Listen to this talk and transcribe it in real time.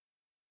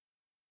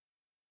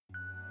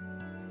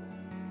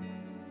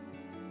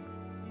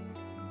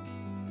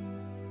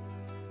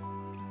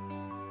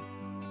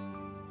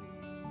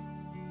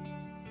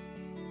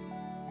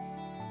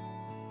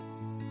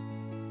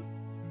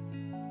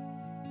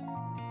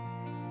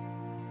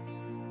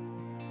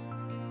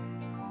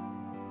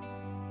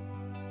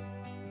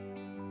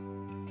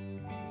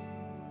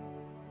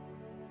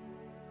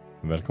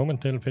Velkommen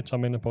til Fitjar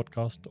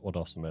podcast, og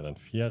det som den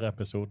 4.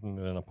 episoden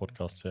i denne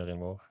podcastserien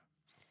vår.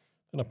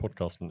 Denne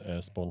podcasten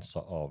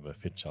sponset av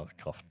Fitjar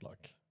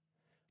kraftlag.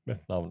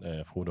 Mitt navn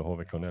Frode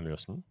Hove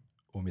Corneliusen.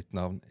 Og mitt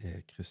navn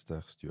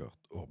Christer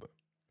Stuart Aarbø.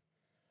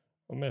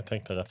 Og vi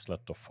tenkte rett og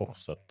slett å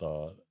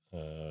fortsette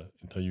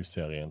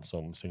intervjuserien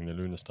som Signe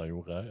Lunestad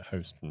gjorde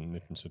hausten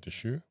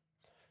 1977.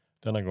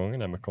 Denne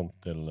gangen vi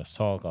kommet til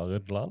Sara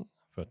Rydland,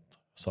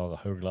 født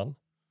Sara Haugland.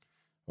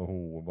 Og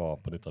hun var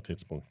på dette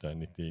tidspunktet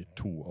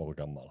 92 år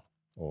gammel,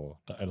 og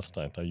det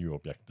eldste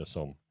intervjuobjektet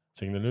som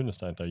Signe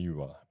Lunestad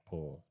intervjuet på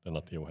denne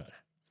tiden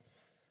her.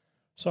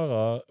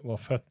 Sara var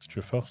født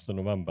 21.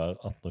 november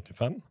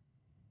 1885,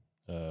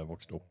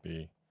 vokste opp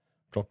i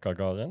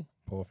Klokkargarden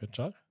på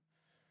Fitjar,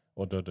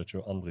 og døde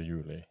 22.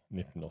 juli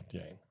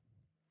 1981.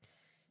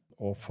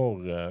 Og for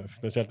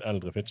spesielt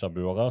eldre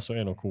Fitjarbuere så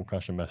nok hun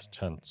kanskje mest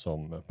kjent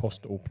som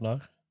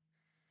postopnarar,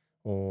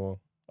 og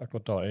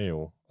akkurat det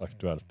jo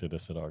aktuelt i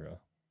disse dager.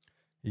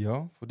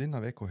 Ja, for denne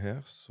veka her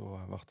så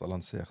ble det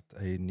lansert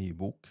en ny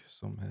bok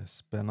som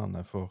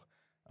spennende for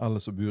alle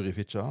som bor i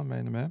Fitjar,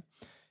 mener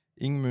vi.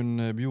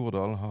 Ingmund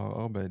Bjordal har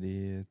arbeidet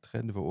i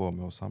 30 år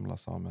med å samle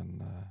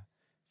sammen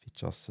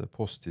Fitjars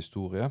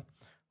posthistorie,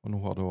 og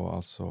nå har da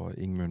altså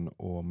Ingmund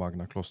og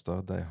Magna Kloster,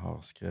 de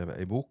har skrevet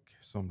en bok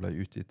som ble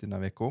utgitt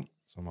denne veka,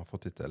 som har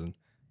fått titelen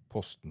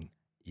Posten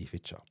i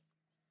Fitjar.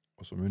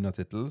 Og som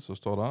undertitel så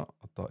står det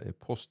at det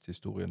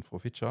posthistorien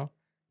fra Fitjar,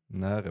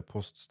 nære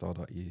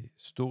poststader i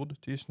Stord,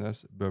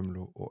 Tysnes,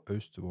 Bømlo og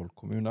Austevoll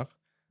kommuner,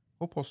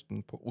 og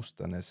posten på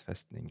Osternes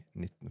festning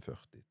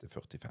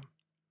 1940-45.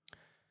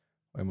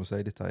 Og jeg må si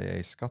dette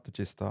en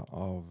skattekiste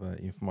av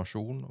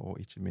informasjon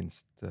og ikke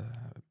minst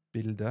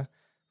bilder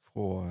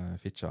fra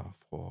Fitjar,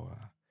 fra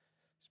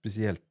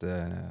spesielt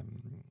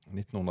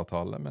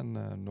 1900-tallet,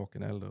 men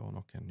noen eldre og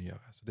noen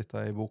nyere. Så dette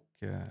en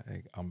bok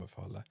jeg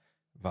anbefaler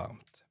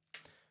varmt.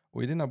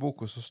 Og i denne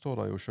boka så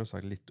står det jo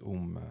selvsagt litt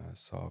om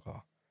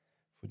Sara,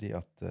 fordi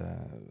at,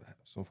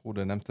 som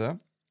Frode nevnte,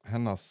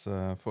 hennes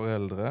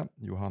foreldre,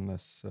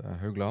 Johannes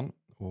Haugland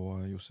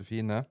og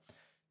Josefine,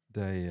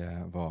 de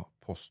var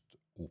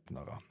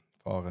postopnarar.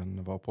 Faren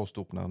var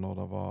postopnarar når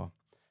det var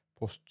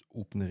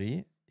postopneri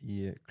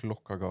i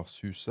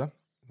Klokkargardshuset.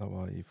 Det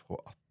var fra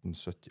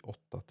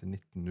 1878 til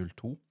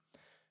 1902.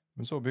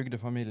 Men så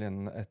bygde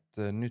familien et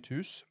nytt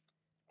hus,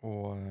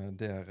 og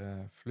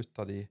der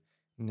flyttet de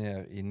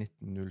ned i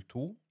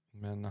 1902,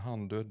 men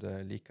han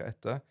døde like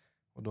etter,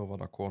 og da var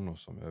det kona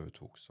som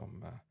overtok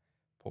som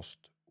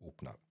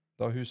postopnar.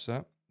 Da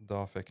huset,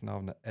 da fikk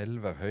navnet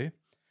Elverhøy.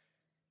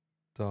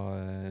 Da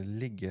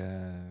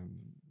ligger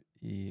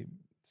i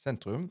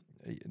sentrum.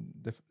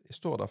 Det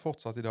står der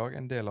fortsatt i dag,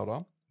 en del av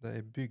det. Det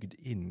bygd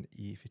inn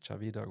i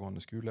Fitjar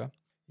videregående skole.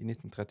 I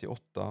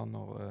 1938,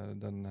 når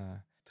den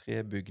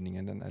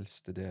trebygningen, den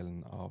eldste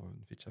delen av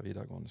Fitjar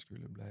videregående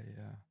skole ble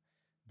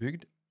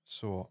bygd,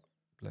 så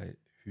ble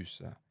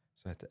huset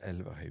som heter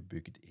Elverhøy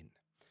bygd inn.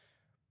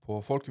 På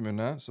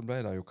folkemunne så ble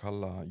det jo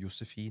kallet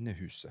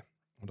Josefinehuset,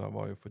 og det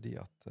var jo fordi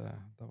at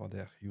det var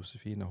der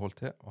Josefine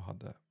holdt til og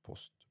hadde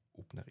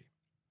postopneri.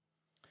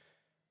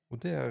 Og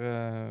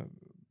der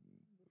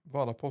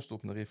var det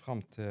postopneri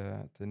frem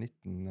til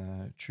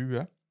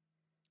 1920.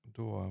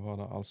 Da var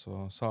det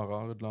altså Sara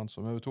Rydland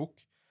som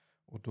overtok,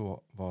 og da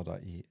var det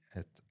i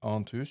et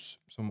annet hus,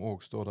 som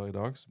også står der i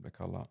dag, som ble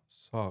kallet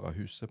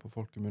Sarahuset på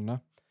folkemunne.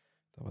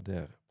 Det var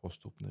der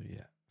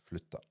postopneriet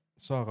flyttet.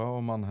 Sara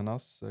og mannen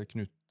hennes,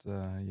 Knut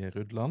J.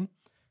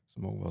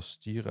 som også var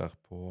styrar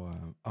på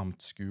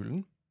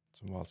amtskulen,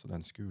 som var altså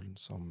den skolen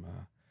som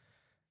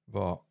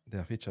var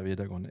der Fitjar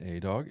videregående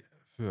i dag,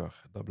 før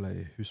det ble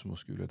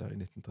husmorskole der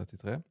i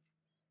 1933.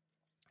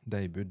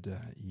 De bodde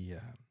i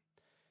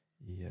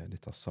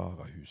dette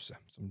Sarahuset,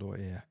 som da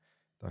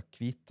det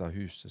hvite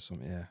huset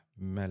som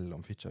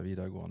mellom Fitjar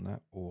videregående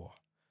og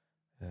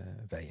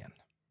veien.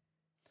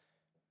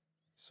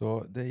 Så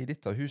det i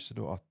dette huset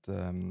da at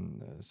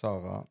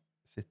Sara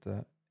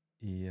sitter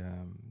i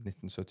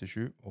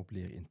 1977 og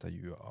blir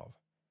intervjuet av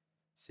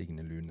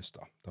Signe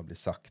Lunestad. Det blir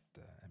sagt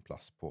en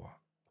plass på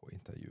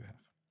intervjuet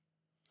her.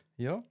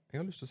 Ja, jeg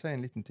har lyst til å si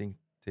en liten ting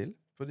til,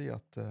 fordi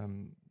at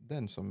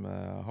den som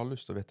har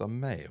lyst til å vite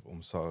mer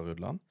om Sara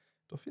Rydland,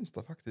 da finnes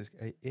det faktisk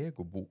en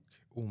ego-bok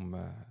om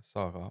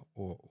Sara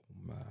og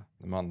om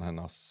mannen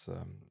hennes,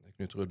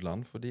 Knut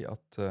Rydland, fordi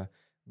at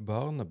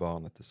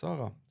barnebarnet til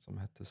Sara, som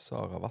heter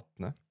Sara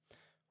Vatne,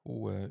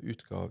 hun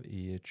utgav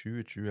i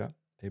 2020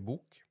 en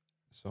bok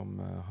som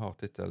har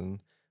titelen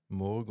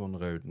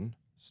Morgonrauden,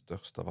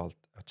 størst av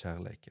alt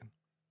kjærleiken.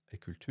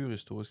 En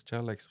kulturhistorisk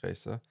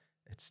kjærleiksreise,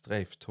 et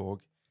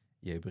streiftog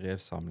i en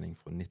brevsamling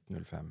fra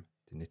 1905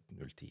 til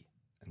 1910.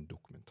 En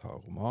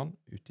dokumentarroman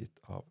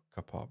utgitt av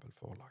Kapabel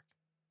forlag.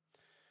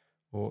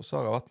 Og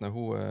Sara Vatne,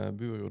 hun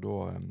bor jo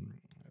da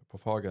på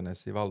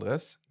Fagernes i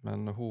Valdres,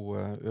 men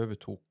hun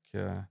overtok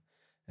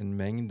en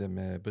mengde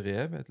med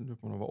brev, jeg lurer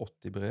på om det var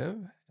 80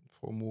 brev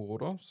fra mor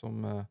da,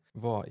 som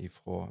var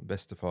ifra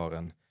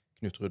bestefaren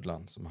Knut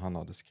Rydland, som han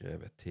hadde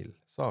skrevet til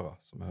Sara,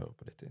 som hører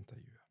på dette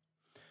intervjuet.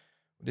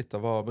 Dette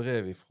var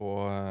brev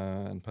fra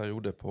en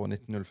periode på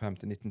 1905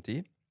 til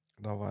 1910.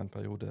 Det var en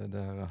periode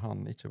der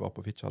han ikke var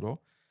på Fitjar da,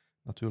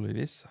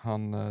 naturligvis.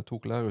 Han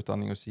tok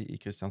lærerutdanningen i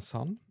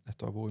Kristiansand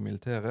etter å ha vært i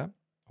militæret,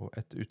 og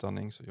etter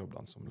utdanning så jobbet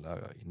han som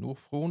lærer i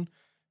Nordfron,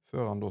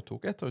 før han da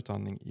tok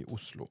etterutdanning i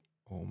Oslo.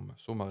 Om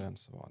sommeren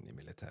så var han i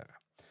militæret.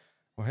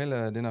 Og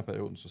hele denne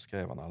perioden så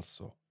skrev han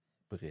altså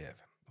brev.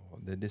 Og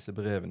det disse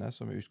brevene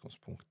som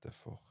utgangspunktet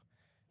for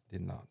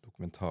denne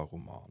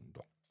dokumentarromanen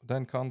da.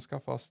 Den kan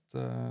skaffes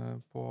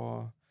på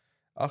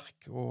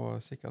ark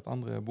og sikkert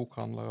andre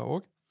bokhandlere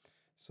også.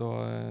 Så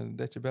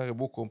det ikke bare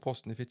boka om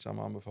posten i Fitjar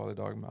vi anbefaler i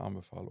dag, men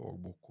anbefaler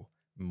også boka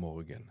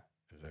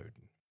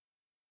Morgenrauden.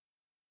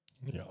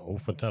 Ja, hun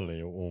forteller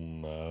jo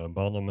om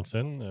barndommen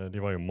sin.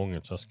 De var jo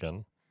mange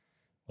søsken.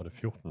 Var det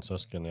 14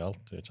 søsken i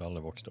alt, ikke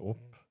alle vokste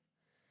opp.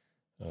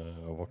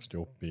 Og vokste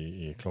opp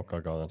i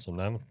Klokkargarden som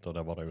nevnt, og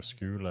der var det jo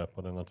skole på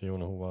denne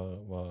tiden hun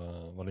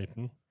var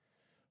liten.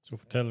 Så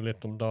hun forteller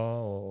litt om det,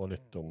 og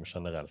litt om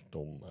generelt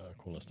om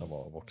hvordan det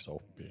var å vokse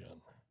opp i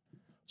en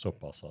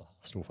såpass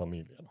stor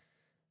familie.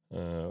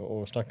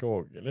 Og snakker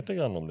også litt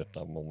om dette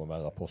om å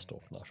være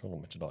postopnarar, selv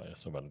om ikke det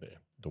så veldig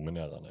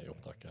dominerende i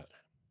opptaket her.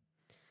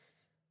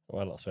 Og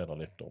ellers det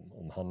litt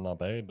om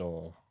handarbeid,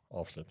 og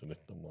avslutter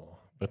litt om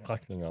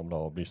betraktninger om det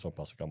å bli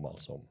såpass gammel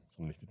som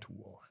 92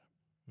 år.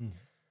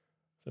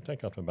 Så jeg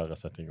tenker at vi bare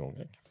setter i gang,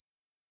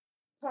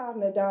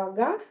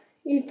 Barnedager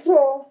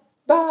ifra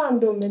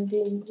barndommen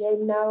din,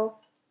 Jenna, og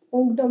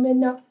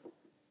ungdommen.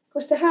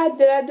 Hvordan hadde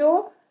det da?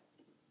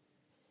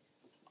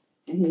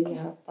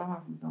 Ja,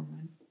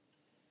 barndommen.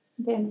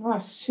 Den var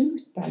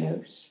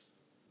sutaløs.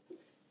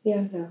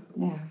 Ja da.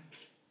 Ja.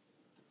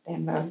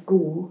 Den var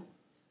god.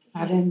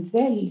 Hadde en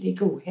veldig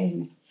god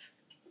hjemme.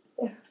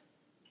 Ja.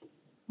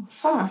 Og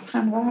far,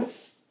 han var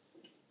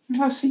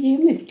så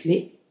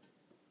gemytlig.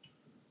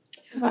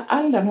 Det var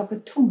aldri noe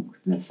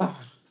tungt med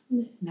far.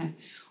 Nei.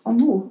 Og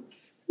mor,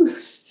 hun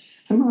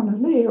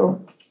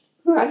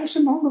hadde så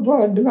mange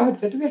barn. Du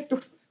vet,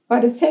 var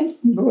det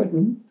 15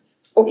 barn.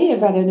 Og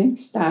jeg var den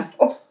yngste.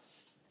 Og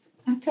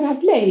det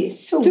ble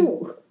så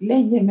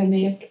lenge med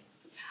meg.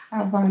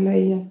 Jeg var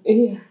løye.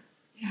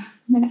 Ja.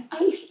 Men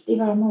alltid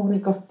var mor i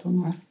godt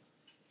humør.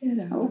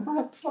 Ja, Og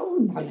var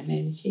forunderlig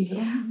menneske.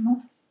 Og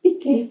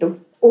fikk litt opp.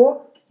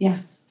 Ja.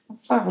 Og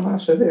far var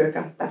så høy at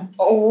han.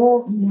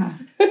 Ja.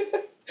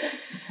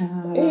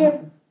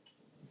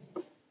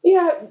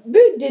 Ja,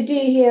 bodde de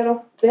her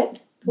oppe?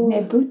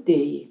 Jeg bodde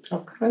i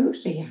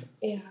Klokkargarden.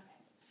 Ja.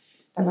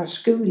 Det var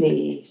skole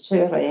i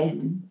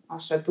Sør-Enden,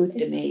 og så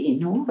bodde vi i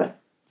Nord. Det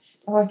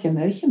var ikke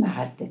mye vi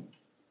hadde.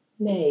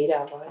 Nei, det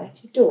var det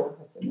ikke da.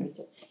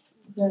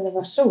 Men det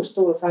var så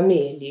stor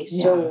familie,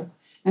 så... Ja.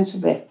 Men så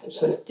vet du,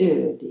 så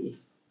døde de.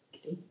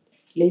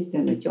 Lite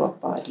når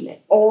jobba alle.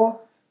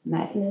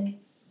 Nei. Det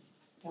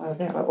var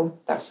bare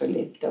 8 som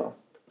levde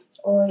opp.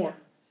 Ja.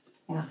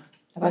 Ja.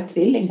 Det var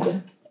tvillinger.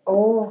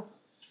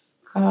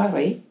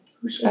 Kari.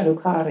 Husker du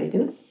Kari,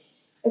 du?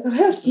 Jeg har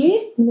hørt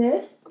gjetene,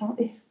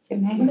 Ikke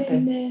men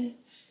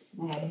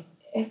Nei.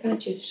 jeg kan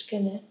ikke huske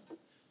henne.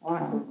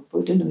 Hun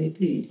bodde nå i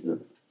byen.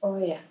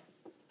 Ja.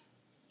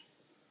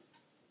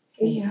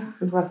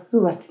 Hun var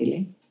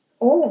tvilling.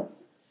 Og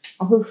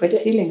hun var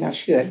tvillinger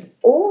selv.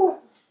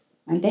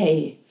 Men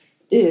de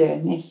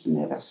døde nesten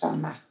med det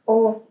samme.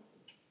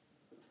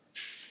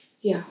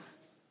 Ja.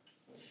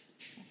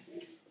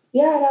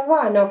 Ja, det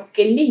var nok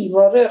liv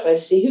og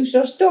rørelse i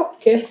huset hos dere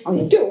da.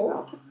 Det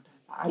var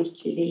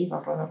alltid liv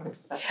og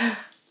rørelse.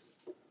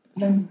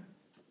 Men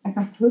jeg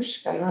kan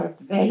huske det var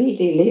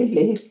veldig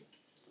livlig.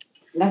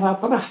 Det var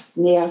bratt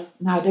ned.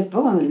 Vi hadde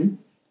brønn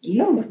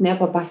langt ned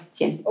på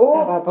bakken. Det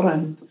var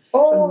brønn.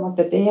 Så vi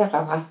måtte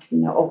bære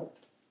vattnet opp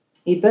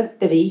i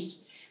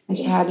bøttevis. Men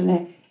så hadde vi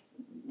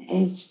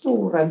en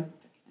stor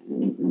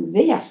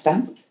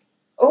vedstand.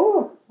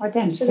 Og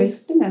den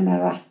fylte vi med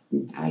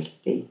vatten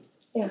alltid.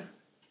 Ja.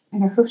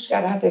 Men jeg husker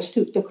at jeg hadde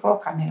stupte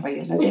kråka ned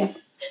gjennom det.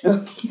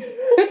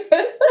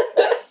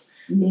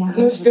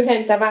 Nå skulle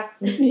hente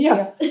vatten. Ja.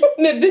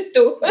 Med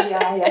bytto. Ja,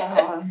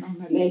 når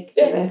vi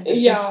lekte det,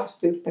 så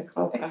stupte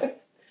kråka. Det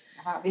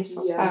var visst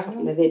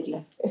forferdelig vidle.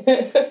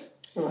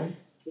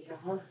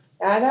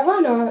 Ja, det var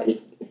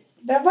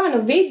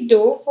noe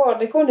viddo, for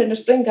det kunne du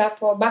springe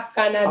på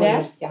bakkene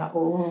der. Ja,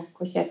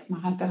 hvor kjekt vi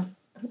hadde.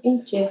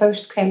 Ikke.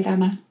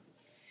 Høstkveldene.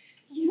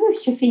 Det var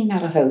ikke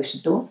finere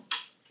høst da.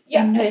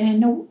 Ja,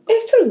 nå.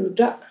 Jeg tror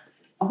det.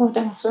 Det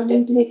var så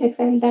nydelige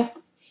kvelder.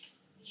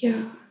 Ja.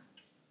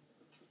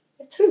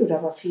 Jeg tror det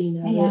var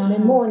finere med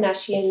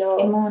måneskinn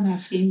og...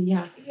 Måneskinn,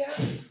 ja.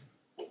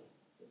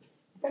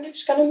 Jeg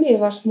husker når vi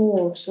var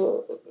små,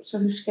 så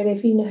husker jeg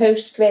de fine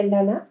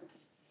høstkveldene.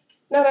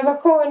 Når det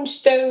var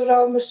kornstøyre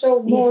og vi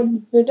så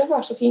månen, det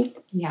var så fint.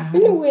 Ja.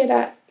 Men nå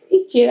det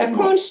ikke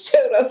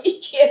kornstøyre og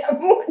ikke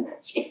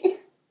måneskinn.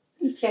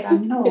 Ikke det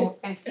noe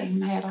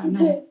mer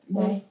nå.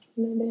 Nei.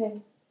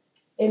 Men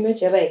det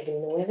mye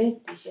regn nå, jeg vet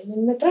ikke,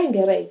 men vi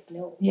trenger regn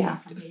nå. Ja,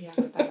 vi gjør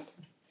det.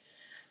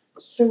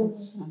 Så.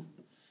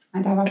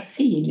 Men det var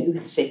fin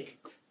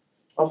utsikt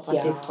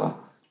oppe fra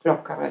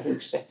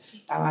Klokkarhuset.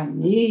 Det var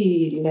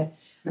nydelig.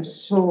 Vi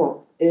så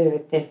over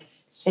til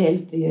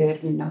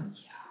Selbjørn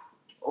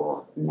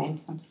og men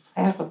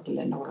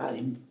Foreldra når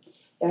den.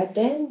 Ja,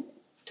 den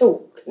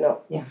tok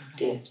nok. Ja,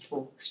 det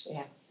tok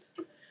sted.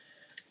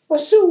 Og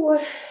så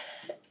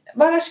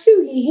var det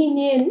skole i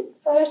henne igjen.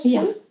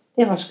 Ja,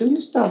 det var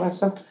skolestova,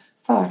 så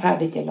far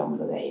hadde ikke lang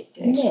vei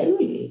til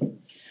skole.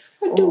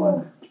 Og da,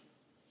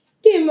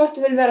 det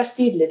måtte vel være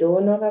stille da,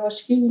 når det var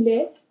skole.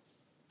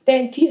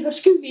 Den tid var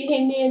skole i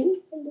henne igjen.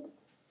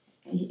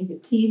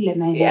 Tidlig,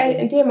 men Ja,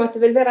 det måtte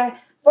vel være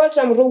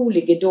voldsomt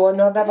rolige da,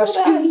 når det var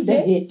skole. Det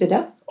heter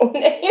det. Å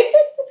nei, nei,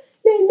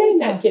 jeg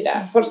mener ikke det.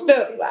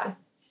 Forstørre.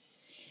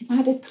 Jeg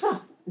hadde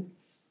trapp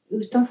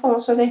utenfor,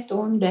 så vet du,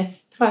 under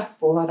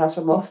trappa var det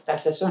som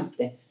oftest et sånt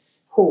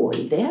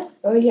hål der.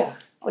 Å ja.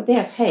 Og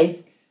der heiv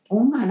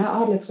ungene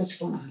alle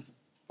friskene.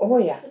 Å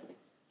ja.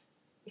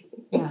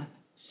 Ja.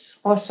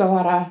 Og så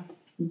var det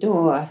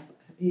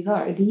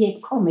da de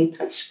kom i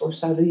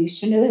treskosser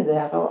rysende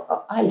over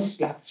og all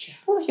slags.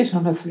 Det var ikke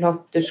sånne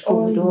flotte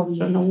skoler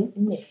som nå.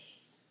 Nei.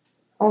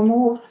 Og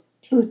mor,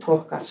 hun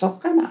tørket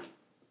sokkene.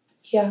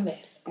 Ja vel.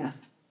 Ja.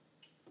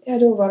 Ja,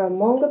 da var det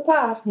mange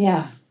par.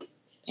 Ja.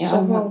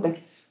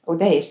 Og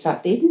de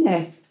satt inne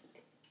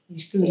i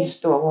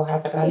skolestova og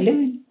hadde det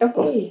lunt og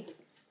godt.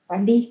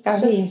 Og like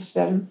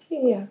vesel.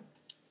 Ja.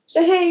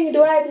 Så henger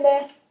du alle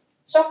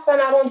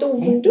sokkene rundt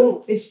oven da?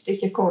 Jeg visste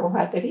ikke hvor hun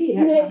hadde det.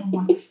 Nei.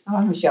 Det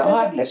var jo ikke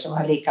alle som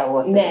var like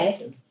åt.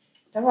 Nei.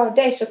 Det var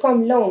de som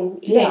kom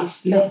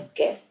lengst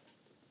vekke.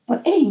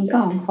 Og en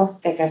gang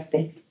hørte jeg at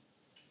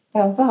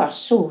det var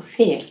så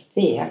fælt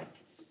vær.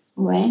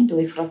 Hun var enda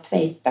ifra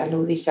Tveita,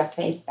 Lovisa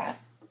Tveita.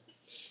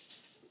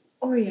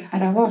 Å ja.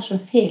 Det var så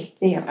fælt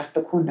vær at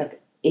hun kunne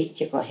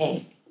ikke gå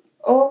hjem.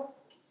 Og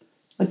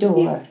da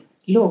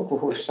lå hun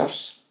hos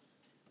oss.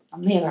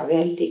 Og vi var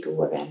veldig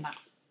gode venner.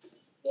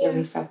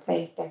 Lovisa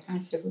Tveita, jeg kan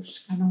ikke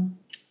huske nå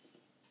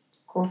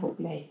hvor hun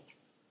ble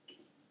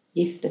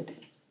giftet.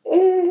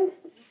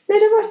 nei,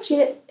 det var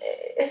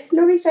ikke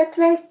Lovisa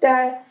Tveita.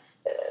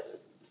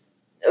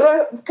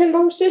 Kan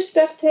være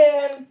søster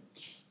til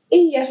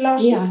Ias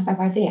Larsen? Ja, det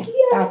var det.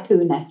 Da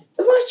tunet.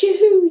 Var ikke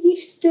hun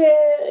gift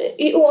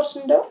i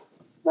Åsen da?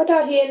 Var det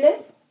henne?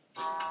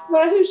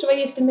 Var det hun som var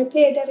gift med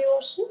Peder i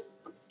Åsen?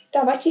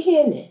 Det var ikke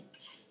henne.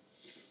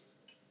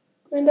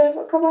 Men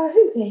hva var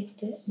hun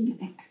hette?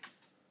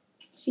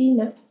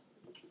 Signe.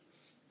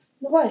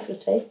 Nå var jeg fra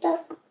Tveita.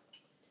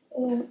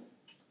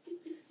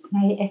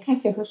 Nei, jeg kan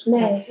ikke huske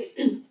det.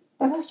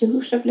 Det var ikke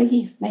hun som ble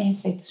gift med en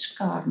som heter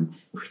Skaren.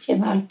 Hun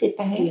kommer alltid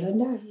til her. Ja,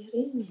 det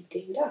gjør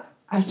ingenting da.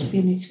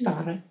 Asbjørn i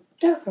Skaren.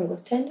 Det kan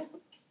godt hende.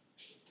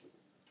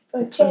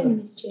 For jeg kjenner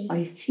ikke. Og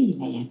en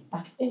fin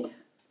jente.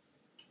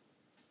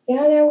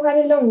 Ja, hun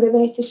hadde lang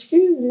vei til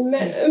skolen,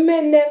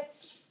 men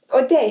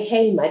og de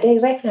hjemme, de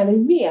regnet vel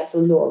med at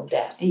hun lå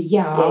der.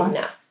 Ja,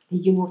 de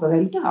gjorde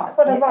vel det.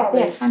 For det var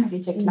vel- Det kan jeg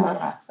ikke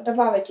klare. For det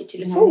var vel ikke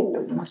telefon.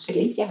 Nei, du måtte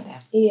ligge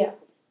der. Ja.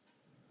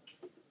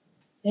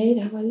 Nei,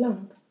 det var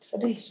langt for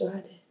de som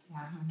hadde Ja,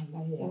 han er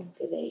løye. langt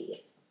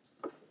vei.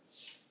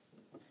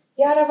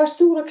 Ja, det var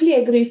store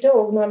klegryter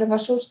også når det var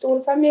så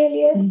stor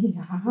familie.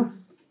 Ja.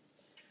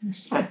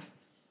 Så,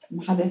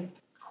 vi hadde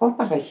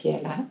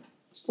kopperekjeler.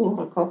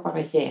 Store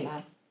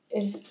kopperekjeler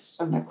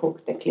som jeg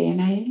kokte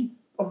klene i.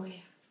 Å ja.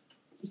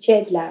 I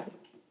kjedleren.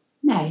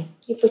 Nei,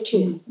 I på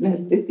kjøl. vi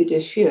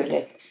bygde selv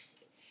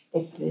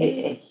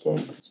et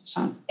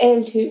sånt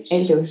Eldhus.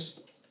 eldhus.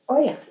 Å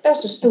ja, det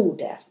som stod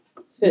der.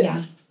 Før. Ja.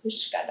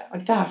 Husker det.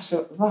 Og det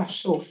som var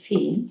så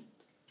fint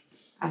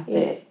at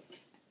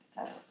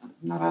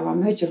når det var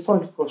mye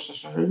folk hos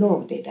oss, så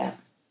lå de der.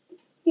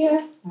 Ja,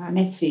 Det var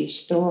nett som i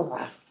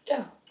stova.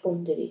 da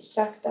kunne de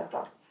sagt det.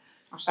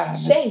 Og så hadde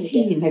Seng vi der.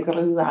 fine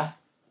gruer.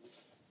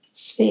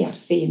 Svært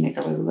fine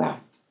gruer.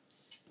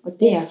 Og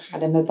der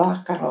hadde vi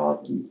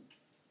bakerovn.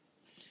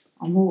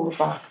 Og mor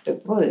bakte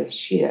brød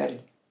selv.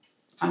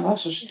 Han var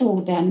så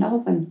stor den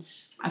ovnen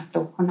at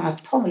hun kunne ha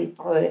 12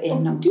 brød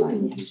innom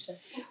gangen.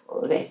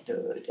 Og vet du,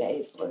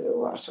 de brød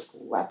var så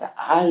gode at jeg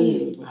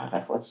aldri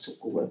hadde fått så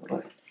gode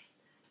brød.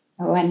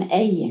 Det var en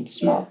egen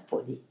smak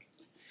på dem.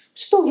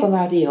 Store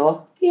var de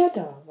også. Ja,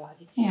 da var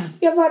det. Ja.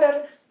 Ja, var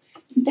det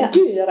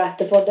dør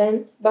etterfor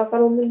den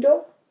bakerommen da?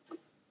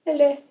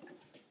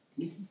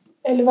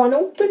 Eller var den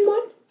åpen,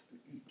 mann?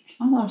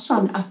 Han var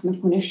sånn at vi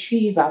kunne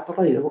skyve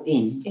brød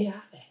inn. Ja.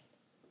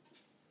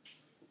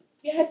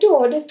 Ja,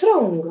 da det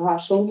trang å ha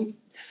så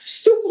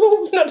stor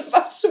ovn når det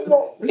var så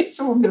mange.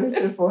 Så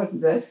mye på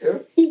den, vet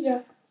du. Ja.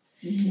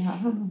 Ja.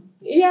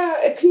 Ja,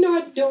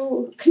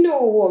 Knå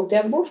og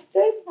der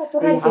borte. At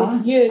hun hadde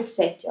et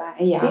jødsett og alt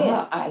det.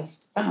 Ja, alt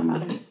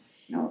sammen.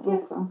 Nå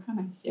kan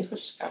jeg ikke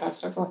huske det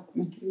så godt,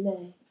 men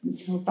Nei.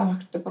 hun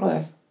bakte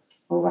brød.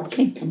 Hun var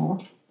flink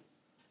mor.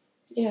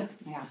 Ja.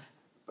 Ja.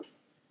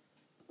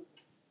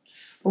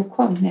 Hun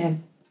kom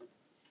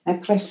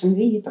med pressen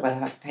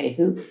videre til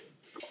hun.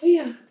 Å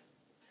ja.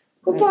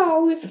 Hvor var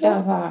hun Da ifra?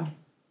 var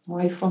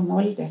hun fra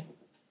Molde.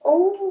 Å.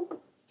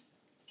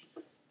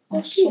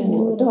 Og så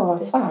da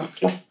var far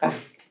klokka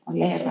og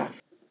lærer.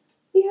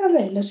 Ja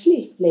vel, og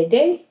slik ble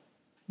det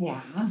Ja,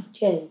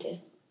 kjente.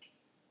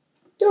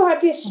 Da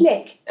hadde jeg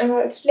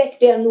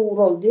slekt der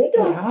Nordolde,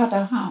 da. Ja,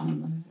 det har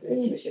hun. Det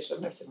er ikke så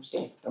mye om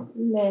slekt om.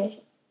 Nei.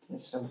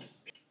 Så.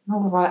 Nå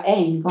var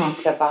en gang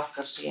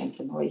tilbake igjen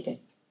til Molde.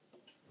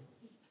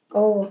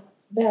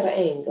 Bare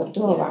en gang. Og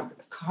da var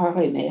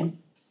Kari med.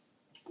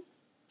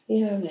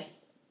 Ja, vel.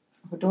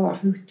 Og da var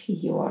hun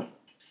 10 år.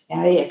 Ja,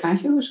 jeg kan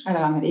ikke huske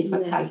det, men de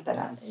fortalte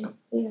det altså.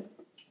 Ja.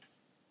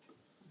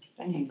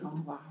 Den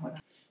gang var hun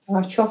der. Det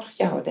var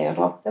kirka der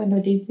oppe.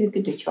 Når de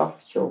bygde kirka,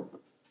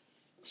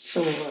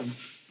 så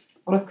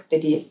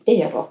brukte de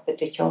der oppe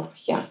til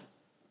kirka.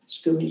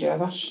 Det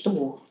var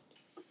stort.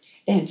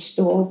 Den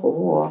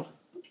stoven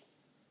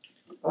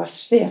var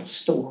svært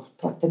stor,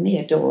 tatt det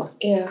med da.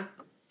 Ja.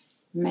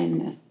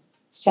 Men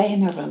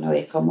senere når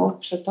jeg kom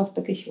opp, så tatt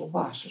jeg ikke hun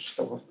var så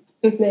stor.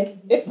 Nei.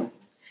 Det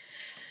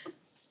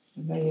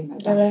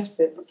var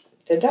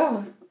det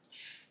da.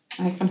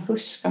 Jeg kan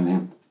huske meg,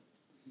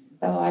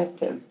 det var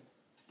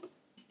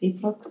de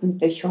brukte den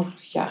til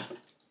kirka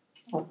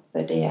oppe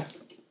der.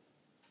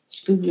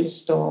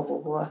 Skolestov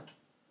og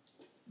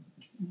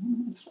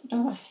jeg tror det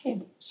var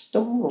helt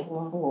stov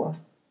og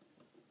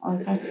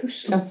jeg kan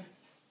huske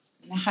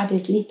vi hadde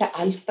et lite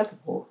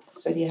alterbord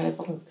så de hadde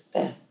brukt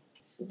det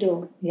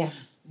da. Ja,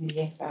 vi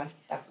gikk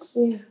alters.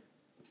 Ja.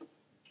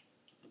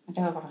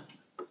 Det var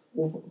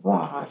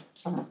ovalt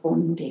sånn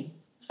runding.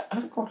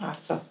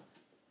 Akkurat så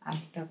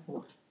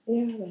alterbord.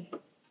 Ja, vel.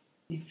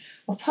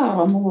 Og far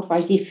og mor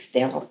var gift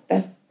der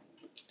oppe.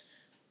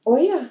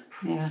 Ja.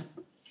 Ja.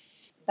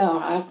 Det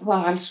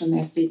var altså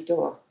mest vi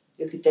da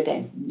bygde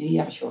den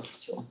nye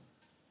kirka.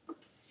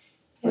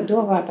 Og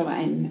da var det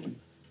en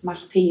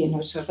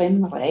Martinus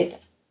Rimreid.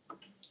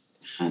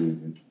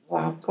 Han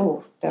var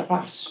bror til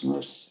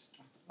Rasmus.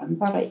 Han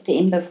var etter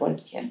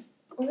innbefolkningen.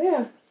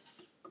 Ja.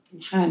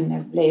 Han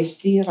ble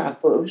styrar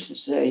på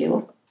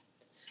Ulsensøya.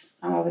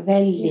 Han var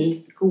veldig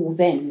god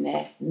venn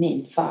med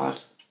min far.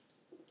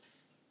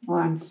 Og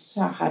han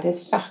hadde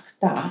sagt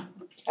da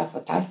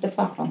fortalte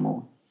far og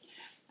mor,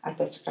 at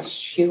jeg skal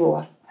se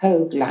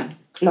Haugland,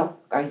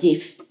 klokka,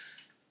 gift.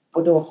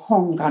 Og da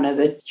hong han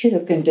over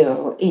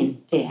kjøkkendøra inn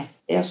til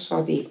der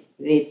så de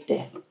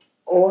vidde.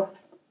 Og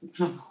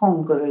han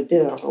hong over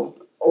døra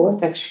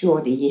og fikk se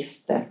de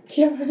gifte.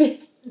 Ja, vel.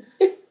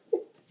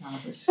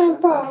 Han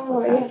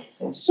var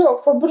så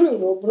på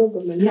bror og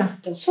brorgommen. Ja,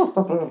 så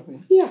på bror.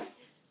 Ja.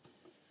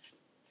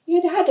 Ja,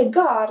 det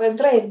hadde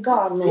drev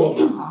gar med.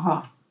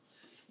 Jaha.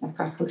 Jeg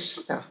kan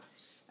huske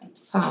at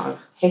far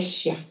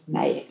hesja,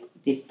 nei,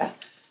 dette.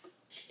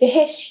 Det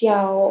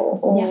hesja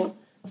og... Ja.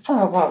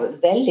 Far var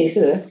veldig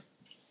høy.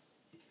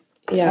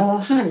 Ja. Og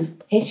han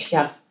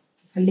hesja.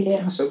 Han likte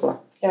han så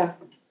godt. Ja.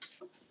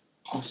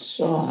 Og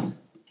så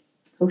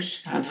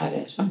husker han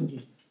hadde en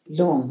sånn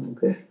lang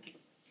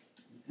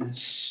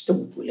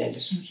stol eller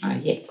sånn som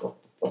han gikk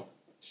opp på.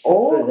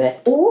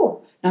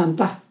 Når han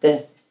batte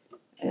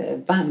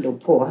bando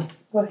på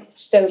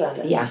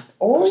størrene. Ja,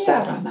 på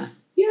størrene.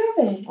 Ja,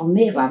 vel. Og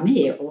vi var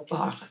med og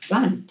bar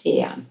vann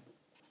til han.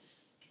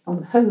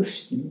 Om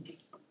hausten,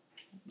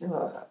 da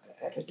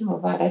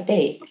var det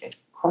de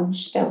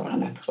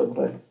konststørrene, tror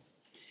jeg,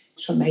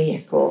 som vi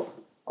gikk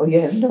og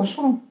gjemte oss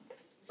om.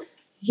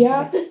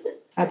 Ja.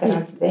 Hadde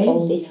vært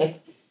veldig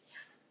kjekt.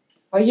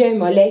 Og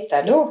gjemme og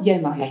lete da?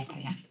 Gjemme og lete,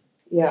 ja.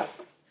 Ja,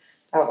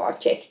 det var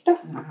kjekt da.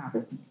 Ja.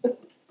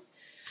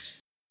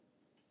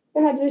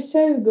 Jeg hadde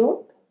sauge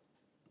også.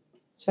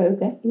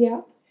 Sauge?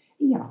 Ja.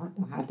 Ja,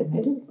 da hadde vi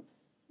det.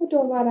 Og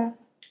da var det...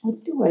 Og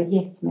da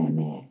gikk vi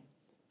med,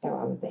 det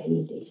var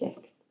veldig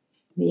kjekt.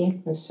 Vi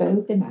gikk med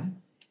saugene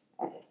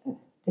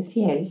til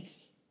fjells.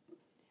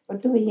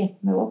 Og da gikk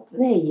vi opp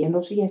veien,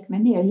 og så gikk vi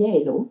ned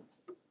Geilo.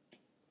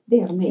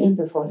 Der med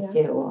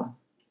innbefolket og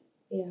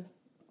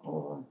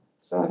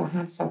så var det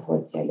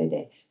Hansa-folk, eller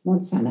det,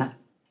 Monsene,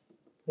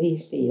 på i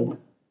siden.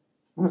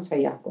 Monsa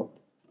Jakob.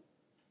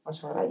 Og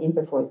så var det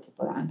innbefolket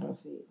på den andre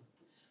siden.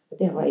 Og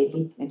det var en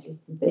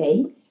liten vei.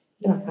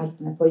 Da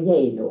kalte vi på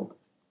Geilo.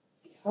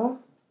 Ja.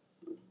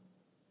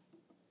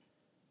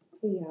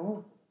 Ja.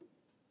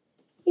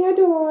 Ja,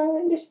 da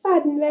det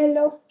spadden vel,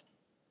 og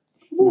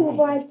hvor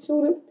var alt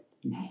så rundt?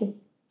 Nei.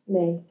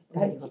 Nei.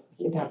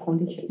 Det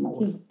kunne ikke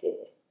mor.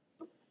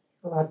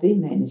 Det var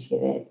bymenneske,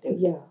 vet du.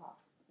 Ja.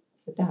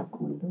 Så da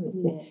kunne du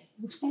ikke.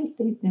 Du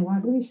stelte litt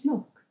når du var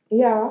snakk.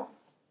 Ja.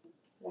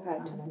 Det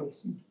hadde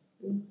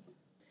du.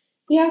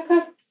 Ja,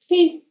 hva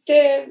fint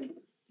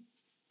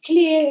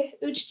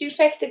klesutstyr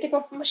fikk det til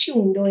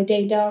konfirmasjon da i de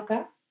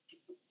dager?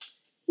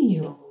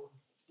 Jo.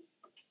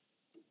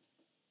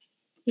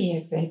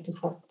 Jeg vet du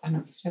fått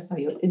den, så var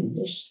jo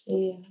yngst.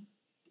 Ja.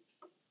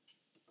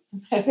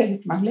 Jeg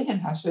vet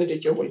Marlena så er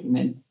det kjolen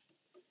min.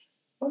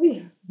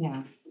 Ja.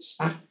 Ja,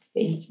 svart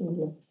fin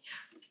kjole.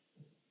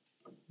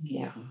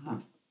 Ja.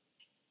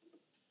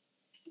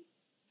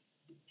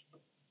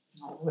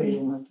 Nå er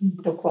jo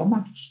begynt å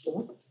komme stå.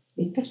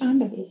 Litt grann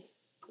det.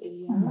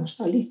 Ja, må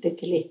stå litt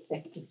etter litt,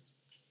 vet du.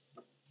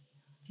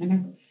 Men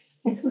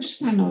jeg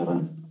husker når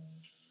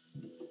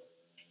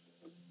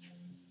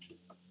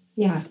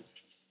ja,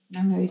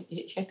 når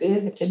vi gikk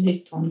over til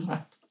nytt 100.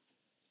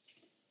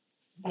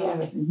 Ja,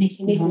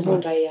 1900.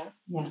 1900, ja.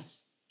 Ja.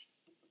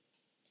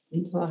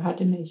 Da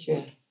hadde vi ikke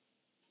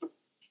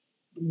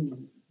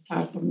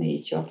hadde vi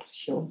i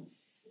kirka.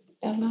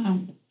 Det var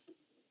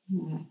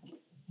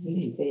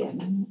livet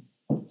igjen.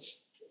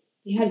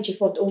 De hadde ikke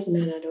fått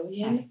ovnene da,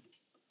 ja.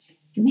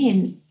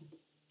 Min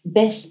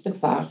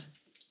bestefar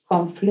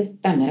kom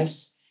flyttende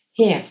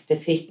her til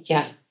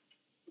Fitjar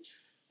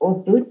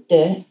og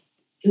bodde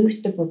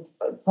ute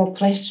på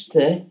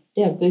Pressbø.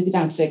 Der bygde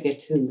han seg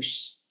et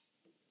hus.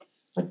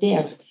 Og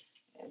der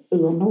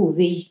bor nå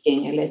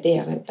Viking, eller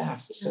der der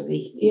så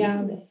Viking.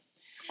 Ja.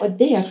 Og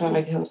der har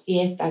jeg hørt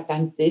gjette at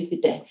han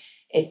bygde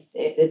et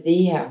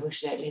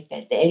vedhus, eller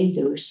et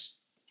eldhus,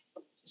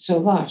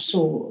 som var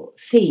så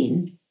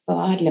fin på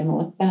alle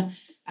måter,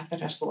 at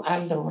det skulle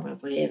aldri være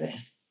brevet.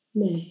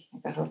 Nei.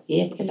 Jeg har hørt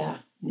gjette det,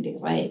 men de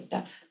rev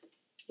det.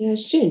 Det er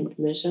synd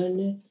med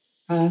sånne.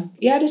 Ja.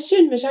 Ja, det er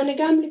synd med sånne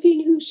gamle,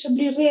 fine hus som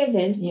blir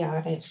revet.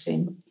 Ja, det er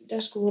synd. Det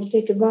skulle vært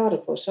ikke vare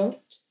på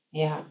sånt.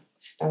 Ja,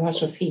 det var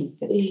så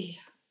fint et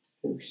Ja.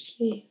 hus.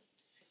 Ja.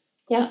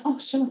 Ja,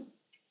 også.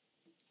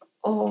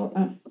 Og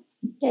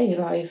det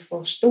var jo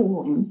fra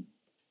Storen.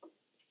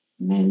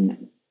 Men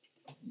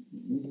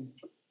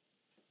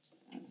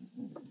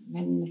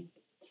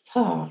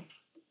far,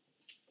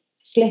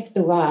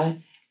 slekta var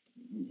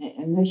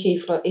mye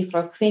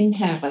ifra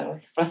Kvinnherre,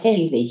 fra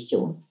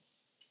Helvikjo.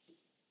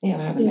 Der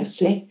har vi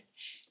slekt.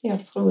 Jeg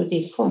tror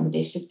de kom,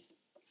 disse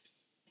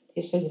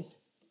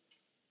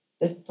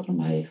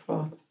døtrene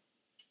ifra.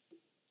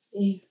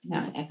 Nei,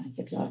 jeg kan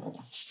ikke klare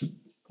det.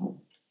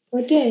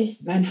 Og det,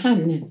 Men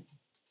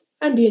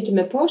han begynte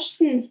med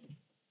posten.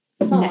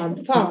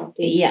 Far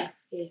til. Ja.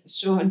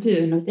 Så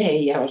døde og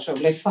det, ja, og så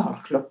ble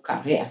far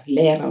klokker her,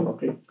 lærer og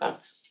klokker.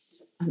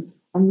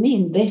 Og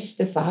min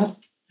bestefar,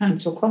 han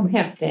som kom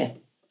her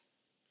til,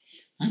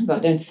 han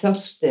var den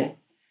første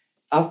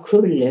av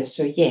kullet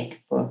som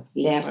gikk på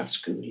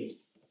lærerskolen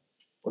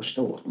på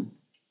Storen.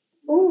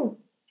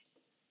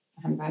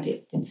 Han var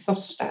den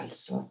første,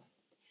 altså.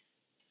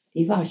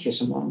 De var ikke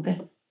så mange.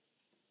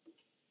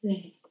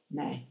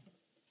 Nei.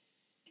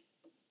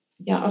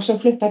 Ja, og så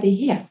flyttet de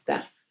her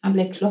der. Han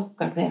ble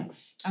klokker der.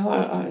 Han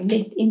var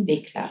litt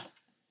innviklet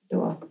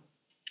da.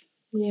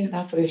 Ja.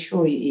 Derfor jeg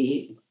så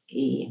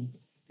i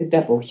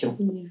bygdeboka.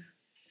 Ja.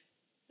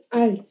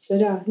 Altså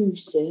da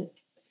huset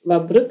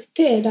var brukt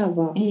til, det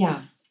var. Ja,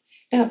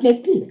 det ble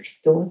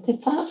bygd da til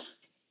far.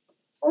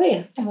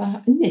 Ja. Det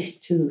var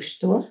nytt hus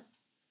da.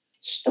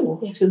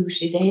 Stort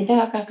hus i de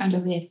dager, kan du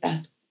vite.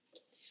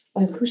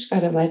 Og jeg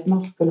husker det var et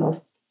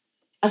markeloft.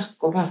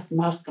 Akkurat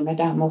marken med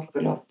det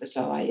markeloftet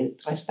som var i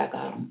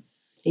Klokkargarden.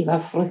 De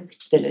var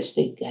fryktelig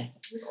stygge.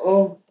 Det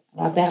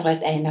var bare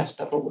et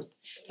eneste rot.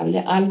 Det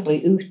ble aldri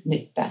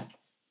utnyttet.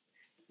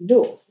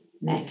 Da?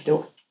 Nei,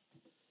 da.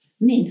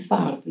 Min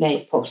far ble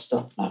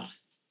postopnarar.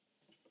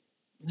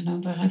 Men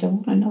om det hadde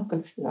vært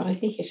noen før, jeg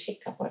er ikke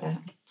sikker på det.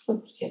 Jeg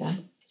tror ikke det.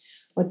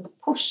 Og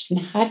posten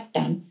hadde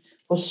han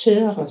på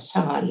Søre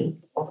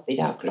salen oppe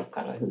i det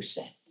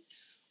klokkerhuset.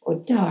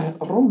 Og det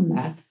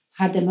rommet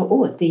hadde vi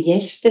også til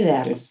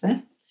gjesteværelse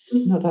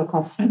når det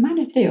kom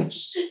fremmede til oss.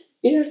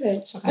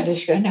 Så kan du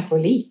skjønne hvor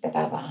lite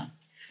det var.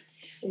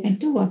 Men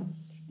da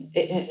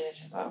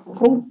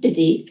rodde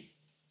de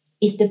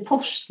etter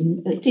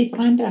posten til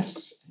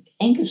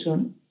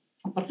Engesund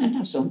og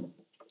Brandasund.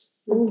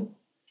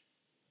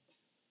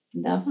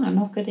 Det var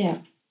noe der.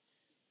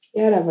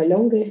 Ja, det var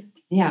lange.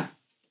 Ja,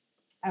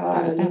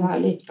 det var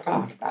litt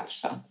rart,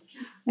 altså.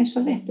 Men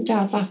så vet du,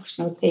 det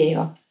vokste noe til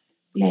og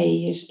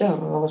ble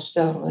større og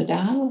større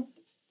der.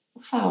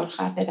 Og far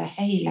hadde det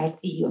hele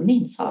tiden,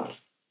 min far.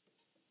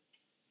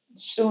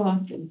 Så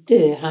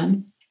døde han.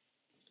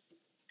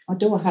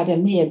 Og da hadde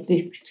vi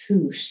bygd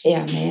hus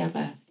her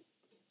nede.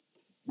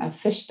 Det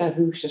første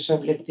huset som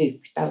ble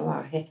bygd, det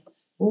var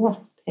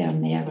vårt her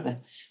nede.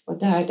 Og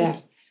det er det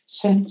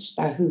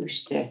sønste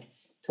huset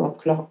til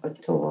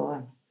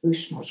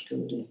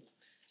husmorskolen.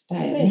 Det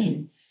er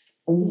min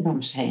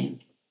ungdomsheim.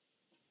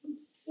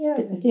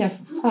 Der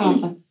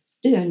far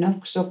døde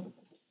nok, så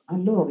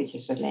han lå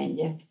ikke så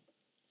lenge.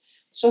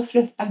 Så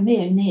flyttet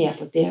vi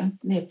ned der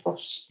med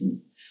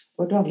posten,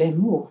 og da ble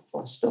mor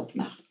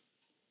postopnarar.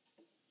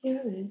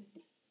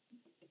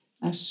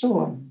 Og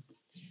så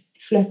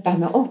flyttet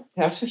vi opp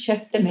her, så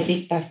kjøpte vi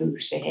dette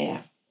huset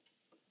her.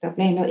 Da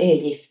ble nå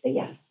jeg gift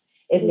igjen.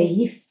 Jeg ble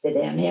gift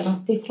der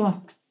nede fra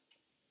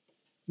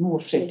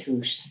mor sitt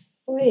hus.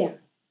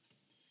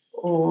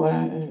 Og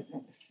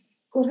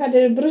hvor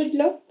hadde du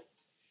bryllup?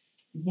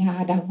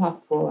 Ja, det var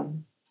på.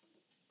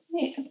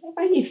 Jeg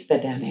var gift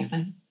der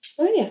nede.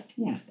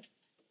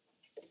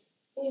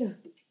 Ja.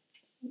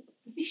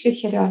 Hvis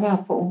ikke det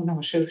var på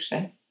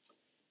ungdomshuset.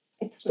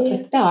 Jeg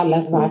tror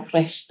Dalet var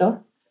prest da.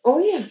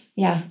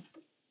 Ja.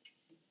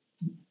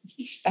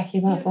 Hvis det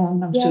ikke var på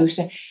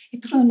ungdomshuset.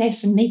 Jeg tror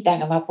nesten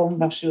middagen var på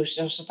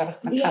ungdomshuset, og så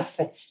drakk vi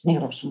kaffe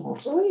nede hos mor.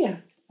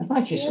 Det var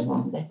ikke så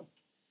mange.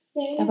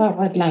 Det var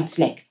Rydland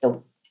slekt da.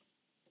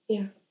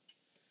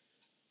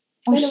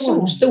 Men det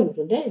var stor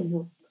den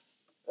nå.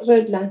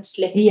 Rydland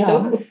slekt da.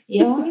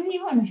 Ja, vi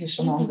var ikke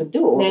så mange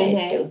da,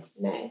 vet du.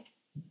 Nei.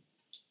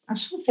 Og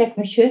så fikk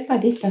vi kjøpe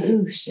dette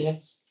huset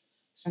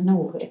som nå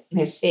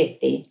vi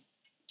sitter i.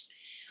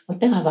 Og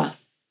der var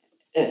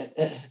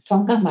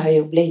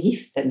Tongamøy ble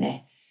gifte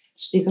med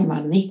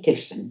styremann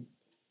Mikkelsen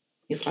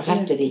fra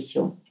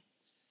Hattevikjo.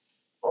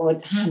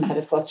 Og han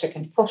hadde fått seg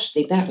en post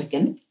i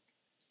Bergen,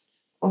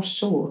 og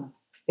så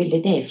ville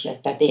de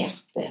flytte der.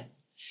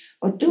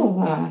 Og da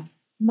var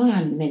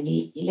mannen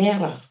min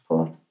lærer på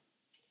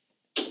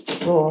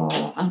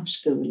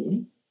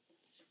amtskulen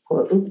på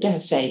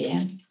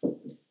Ugdalseiet.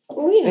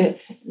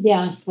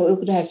 Ja, på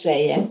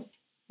Ugdalseiet.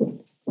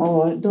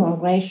 Og da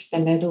reiste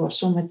vi da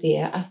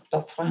sommertid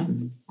etter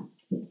frem.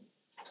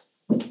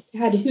 Jeg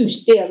hadde hus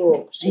der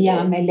også.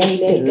 Ja, med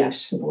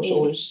leidehus hos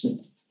Olsen.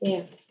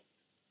 Ja.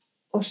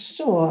 Og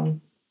så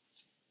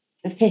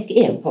fikk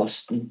jeg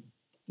posten,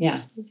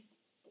 ja,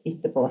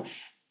 etterpå.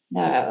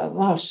 Det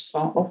var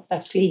så ofte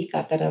slik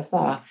at det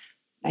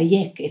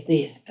gikk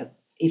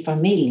i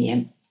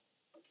familien,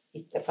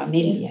 etter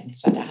familien,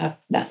 så det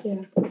hadde.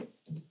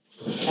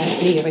 Det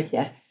blir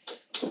ikke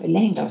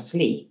lenger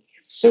slik.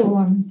 Så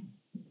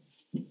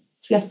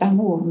flyttet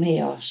mor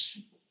med oss.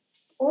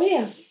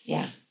 Ja.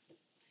 Ja.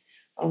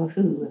 Og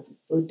hun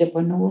bodde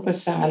på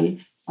Nordresal,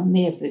 og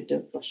vi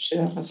bodde på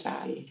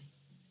Søresal.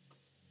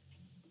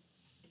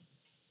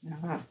 Det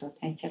rart å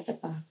tenke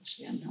tilbake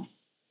seg nå.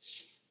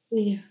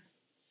 Ja.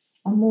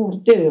 Og mor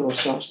døde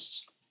hos oss.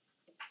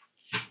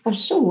 Og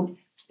så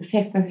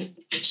fikk vi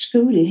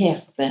skole her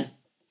til.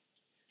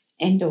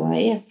 Enda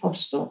jeg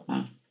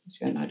postopnarar,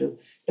 skjønner du.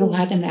 Da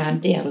hadde vi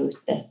han der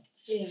ute.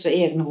 Så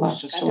jeg nå var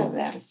så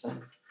soveværelse.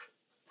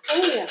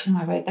 Nå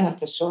var jeg der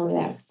til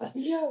soveværelse.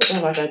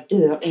 Da var det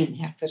dør inn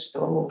her til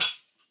stå.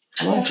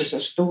 Det var ikke så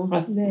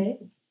store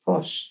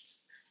post.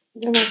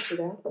 Det var ikke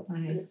det.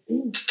 Nei.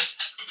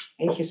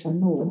 Ikke som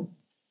nå.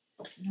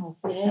 Nå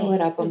er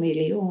det på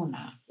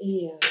millioner.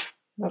 Ja.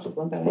 Da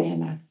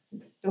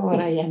var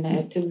det igjen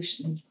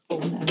 1000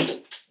 kroner.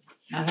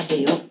 Jeg hadde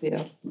i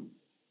oppgjør.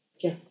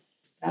 Ja.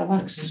 Det var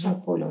ikke så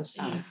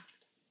kolossalt.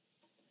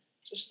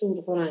 Så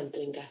store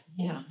forandringer.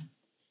 Ja.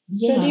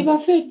 Så de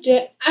var født,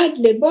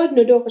 alle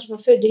barna dere som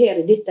var født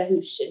her i dette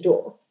huset da?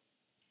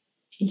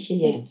 Ikke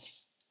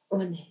Jens. Å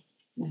nei.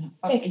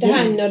 Fikk det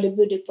han når du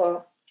bodde på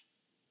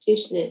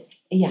Tysnes?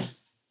 Ja.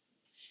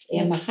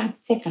 Ja, men han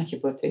fikk han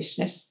ikke på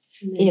Tysnes.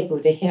 Jeg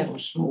bodde her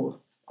hos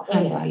mor, og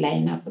han var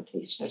alene på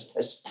Tysnes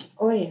høsten.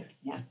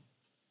 Ja.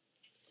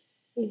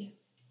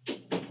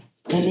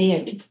 Men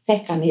jeg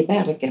fikk han i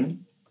Bergen,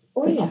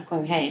 og jeg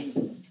kom hjem.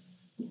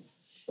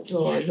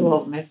 Da lå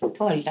vi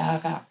 12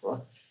 dager på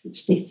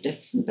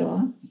stiftelsen da.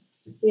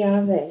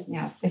 Ja vel.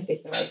 Ja, fikk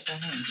ikke reise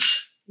hjem.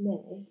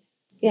 Nei.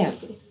 Ja,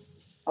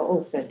 og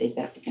også født i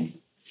Bergen.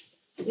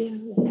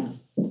 Ja.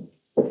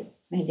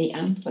 Men de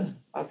andre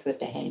var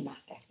født hjemme.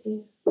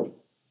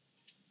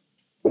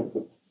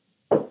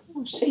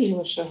 Og så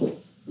jo så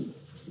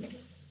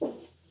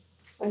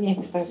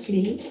gikk det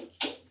slik.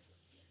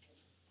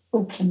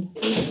 Boken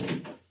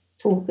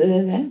tok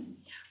over.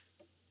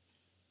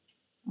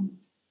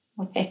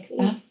 Og fikk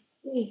det.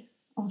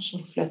 Og så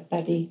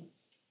flyttet de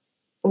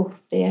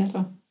bort der.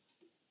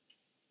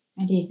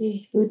 Men de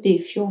bodde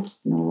i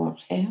 14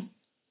 år her.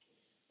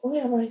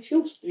 Jeg var i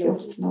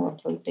 14 år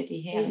bodde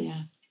de her, ja.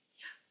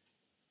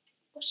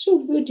 Og så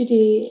bodde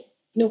de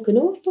noen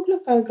år på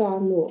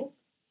Klokkargarden nå,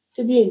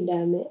 til å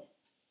begynne med.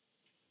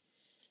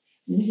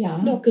 Ja,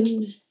 når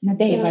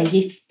de var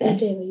gifte,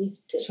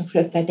 så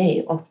flyttet de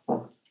opp på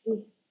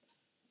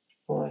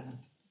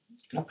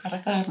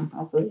Klokkargarden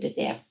og bodde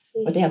der.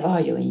 Og det var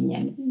jo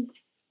ingen.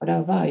 Og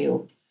det var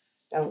jo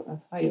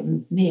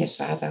vi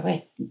som hadde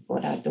retten på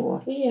det da.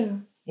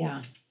 Ja.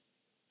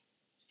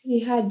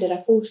 De hadde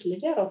det koselig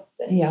der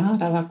oppe. Ja,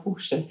 det var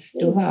koselig.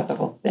 Du var der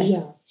oppe.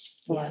 Ja,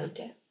 var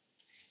det.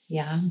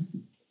 Ja.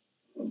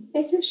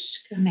 Jeg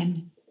husker.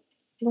 Men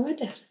var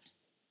der.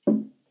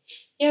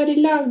 Ja, de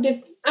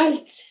lagde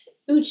alt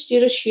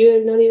utstyret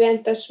selv når de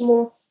ventet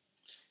små.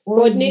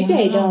 Både i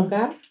de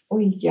dager.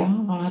 Ja,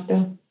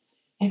 da.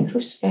 Jeg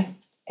husker,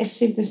 jeg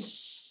syntes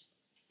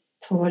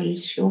 12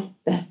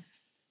 skjorter,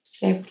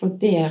 så jeg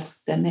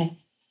broderte med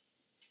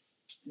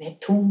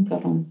tunge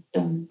rundt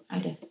om.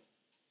 Det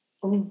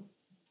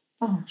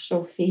var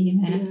så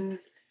fine.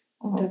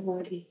 Ja, det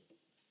var de.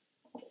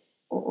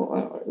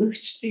 Og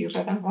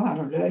utstyret, det var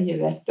noe løye,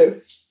 vet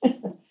du.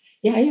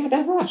 Ja,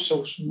 det var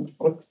så som vi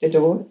brukte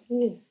da.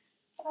 Det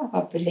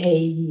var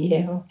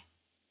bleie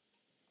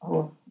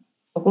og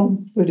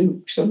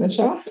rumpeduk, som jeg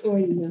sa.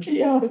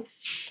 Ja.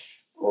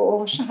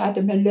 Og så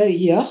hadde vi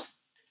løyer.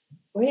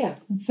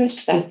 Den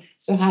første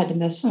så hadde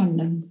vi sånn,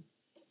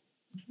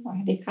 hva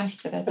de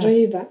kalte det?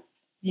 Røyva.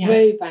 Ja.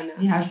 Røyvene.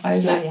 Ja,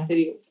 røyva.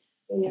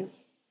 Ja.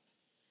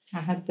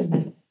 Det hadde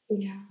vi.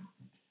 Ja.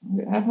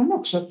 Det var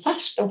nok så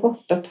fast og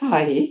godt å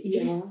ta i.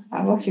 Ja.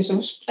 Det var ikke så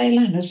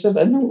sprellende som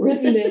det nå.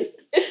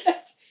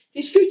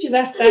 De skulle ikke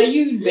vært der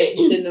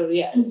julebeste når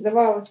det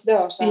var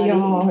da, sa de.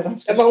 Ja,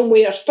 det var om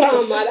å gjøre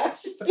strammere.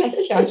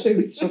 Strekkes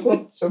ut så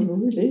godt som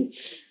mulig.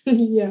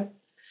 Ja.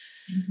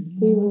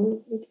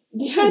 Jo.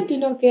 De hadde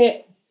noe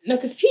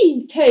noe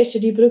fint tøy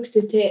som de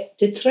brukte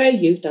til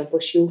trøye utenpå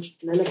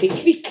skjorten. Noe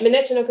kvitt, men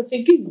det er noen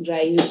figurer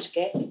jeg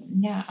husker.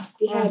 Ja,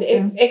 De hadde,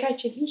 jeg kan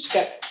ikke huske,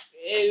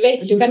 jeg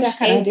vet ikke hva det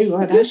heter.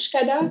 Jeg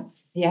husker det,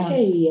 Ja.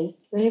 tøyet.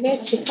 Men jeg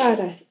vet ikke hva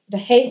det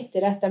heter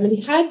dette, men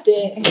de hadde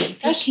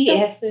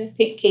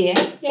Piké.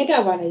 Ja,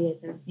 da var det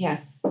gjerne. Ja.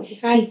 De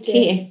hadde,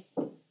 Piké.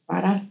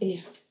 Var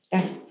det?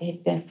 Det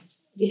heter.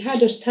 de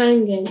hadde hos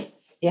tangen,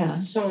 Ja.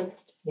 sant.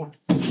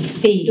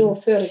 Fin. Da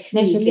før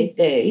Nesten krigen.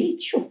 litt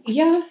tjukk.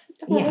 Ja,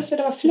 det var, Ja. altså,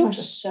 det var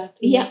flosset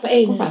Ja, på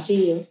ene akkurat.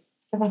 siden.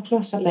 Det var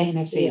klosser på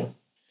ene siden.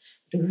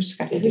 Du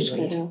husker det? Jeg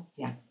husker du, det.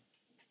 Ja.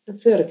 Og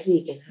før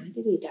krigen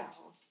hadde de det.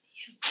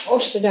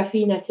 Også det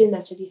fine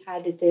tynne som de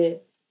hadde til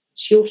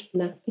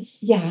skjortene.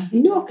 Ja.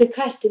 Noe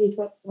kalte de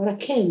for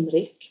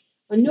kemrik,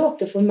 og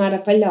noe for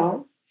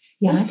marapalan.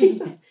 Ja, det er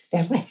rett. Det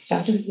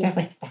er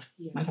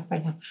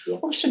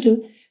rett. Og så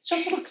du, så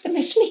brukte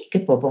vi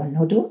smykke på bånd,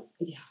 da.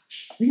 Ja.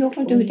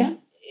 Gjorde du det?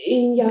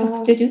 Ja.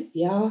 Brukte du?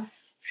 Ja.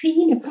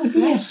 Fine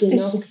broderte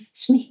nok.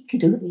 smykke,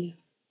 du. Ja.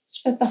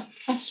 Spøbert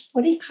fast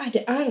på dem. Jeg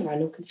hadde arvet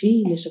noen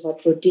fine som var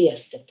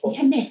broderte på.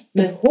 Ja, nett.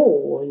 Med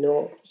hål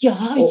og Ja,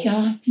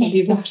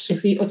 de var så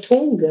fine. Og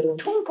tunge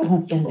rundt. Tunge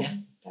rundt den der.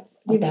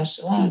 Og der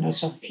var det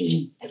så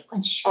fint. Det var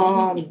en skjønn.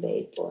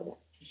 Arbeid på det.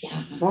 Ja,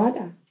 Var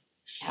det?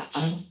 ja,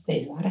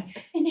 arbeid var det.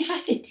 Men jeg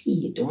hadde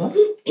tid da.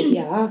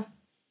 Ja.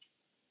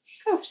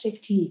 Gav seg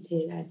tid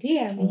til det.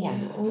 Ja.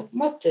 Og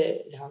måtte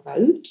lage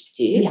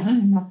utstyr. Ja,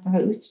 jeg måtte ha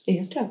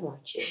utstyr. Det var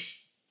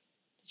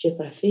ikke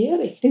bare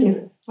ferie.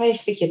 Du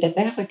reiste ikke til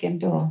Bergen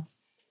da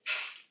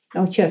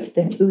og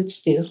kjøpte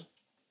utstyr.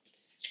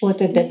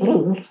 Både til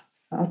bror.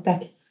 Og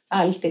det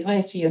alltid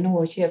reiser jo nå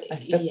og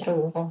kjøper til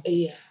bror.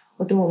 Ja.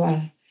 Og da var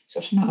det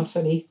så snart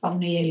så de kom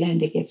ned i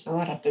elendighet, så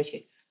var det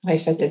ikke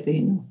reise til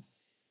byen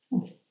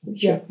og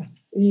kjøpe.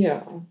 Ja.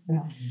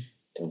 Ja.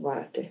 Da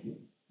var det Nei,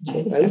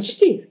 kjøpe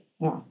utstyr.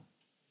 Ja.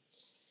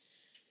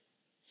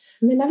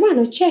 Men det var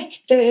noe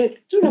kjekt. Jeg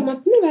tror det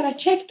måtte nå være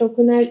kjekt å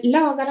kunne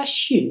lage det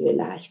selv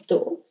alt da.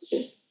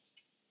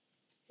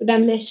 Og det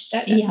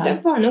meste. Ja. Det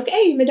var nok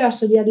ei med det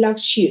som de hadde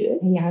lagd selv.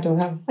 Ja, du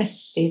har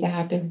rett i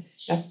det.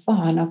 Det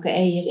var noe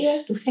eget. Ja.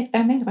 Du fikk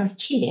det mer av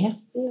kjær.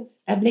 Ja.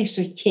 Det ble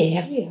så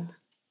kjær. Ja.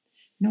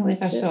 Nå er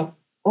det så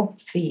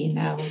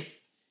oppfina og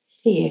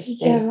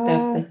tilstelt.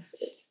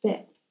 Ja.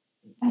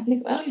 Det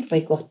blir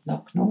aldri godt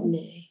nok nå.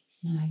 Nei.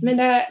 Nei.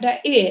 Men det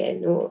er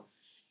noe.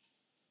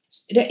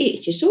 Det er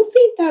ikke så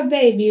fint av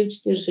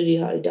babyutstyr som de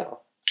har i dag.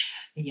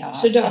 Ja,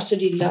 Så det som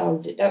de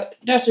lagde,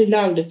 det som de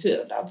lagde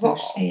før, det var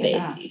Du ser det.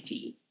 veldig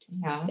fint.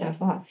 ja, det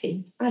var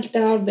fint. Alt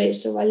det arbeid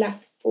som var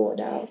lagt på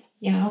det.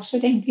 Ja, og så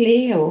den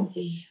gleden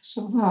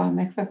som var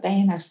med hvert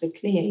eneste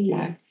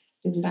klesplagg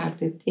du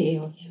lagde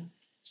til. Og,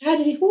 Så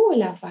hadde de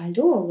hålavfall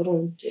da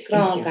rundt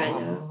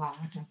kragene. Ja,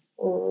 det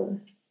Og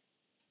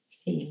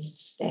fint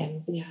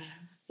stell. ja,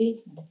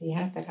 fint. De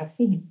hadde det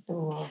fint.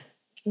 Og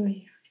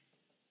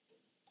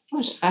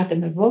Ja. så hadde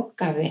vi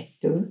vogga,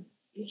 vet du.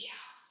 Ja.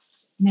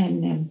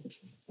 Men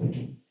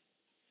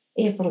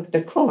jeg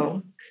brukte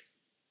kork.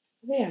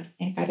 Ja.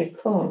 Jeg hadde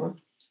kork.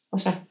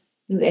 Og så,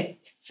 du vet,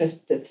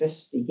 første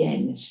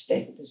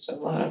gjenstedet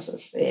som var så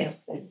svært,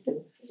 vet du.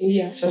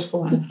 Ja. Så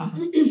skulle han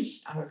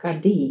ha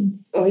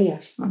gardin. Å ja.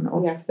 Sånn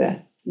oppe.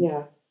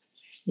 Ja.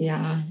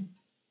 Ja.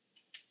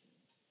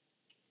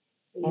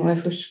 Og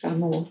jeg husker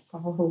mor, for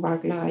hun var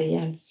glad i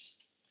Jens.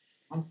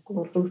 Og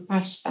hvor hun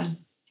passet.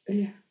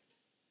 Ja.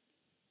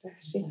 Det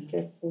er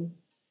sikkert.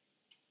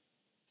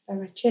 Det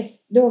var kjekt.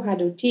 Da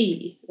hadde hun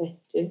tid,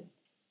 vet du.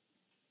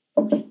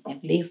 Jeg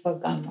blir for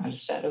gammel,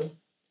 sa du.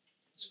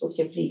 Jeg skulle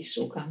ikke bli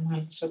så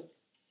gammel, så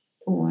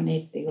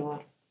 92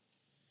 år.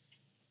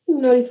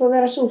 Når de får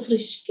være så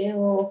friske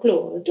og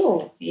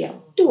klare, Ja.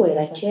 da er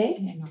det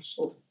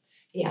kjekt.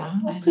 Ja,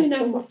 Å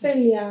kunne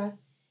følge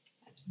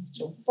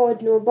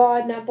både og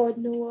barna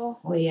både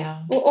og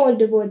ja.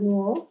 oldebånd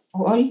også.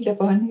 Og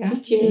oldebånd, ja.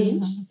 Ikke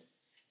minst.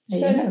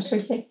 Det er jo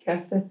så kjekt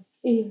at det,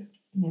 Ja.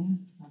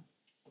 ja.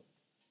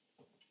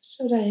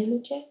 Så det er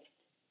noe kjekt.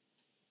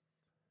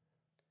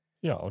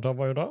 Ja, og det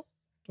var jo det.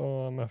 Da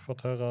har vi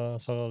fått høre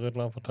Sara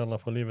Rydland fortelle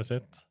fra livet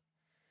sitt.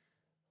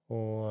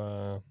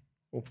 Og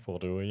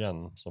oppfordrer jo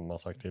igjen, som vi har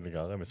sagt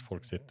tidligere, hvis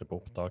folk sitter på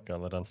opptak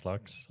eller den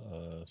slags,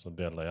 så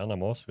del det gjerne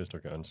med oss hvis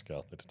dere ønsker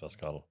at dette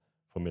skal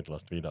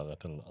formidles videre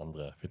til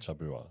andre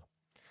Fitjar-buere.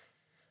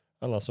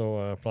 Ellers så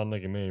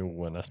planlegger vi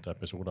jo neste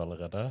episode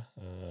allerede.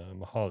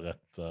 Vi har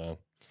et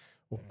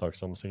opptak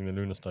som Signe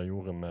Lunestad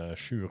gjorde med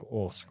Sjur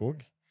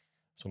Årskog,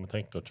 som vi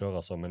tenkte å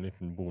kjøre som en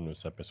liten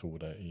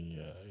bonusepisode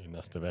i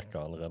neste veke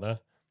allerede.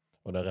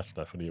 Og det er rett og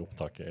slett fordi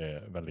opptaket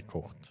er veldig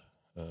kort.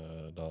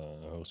 Det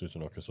høres ut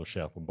som noe som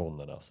skjer på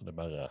båndet der, så det er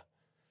bare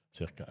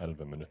ca.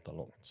 11 minutter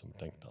langt, så vi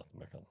tenkte at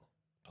vi kan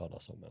ta det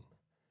som en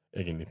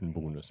egen liten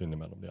bonus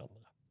innimellom de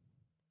andre.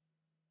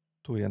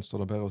 Da gjenstår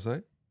det bare å si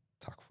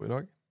takk for i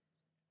dag.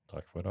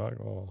 Takk for i dag,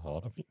 og ha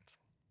det fint.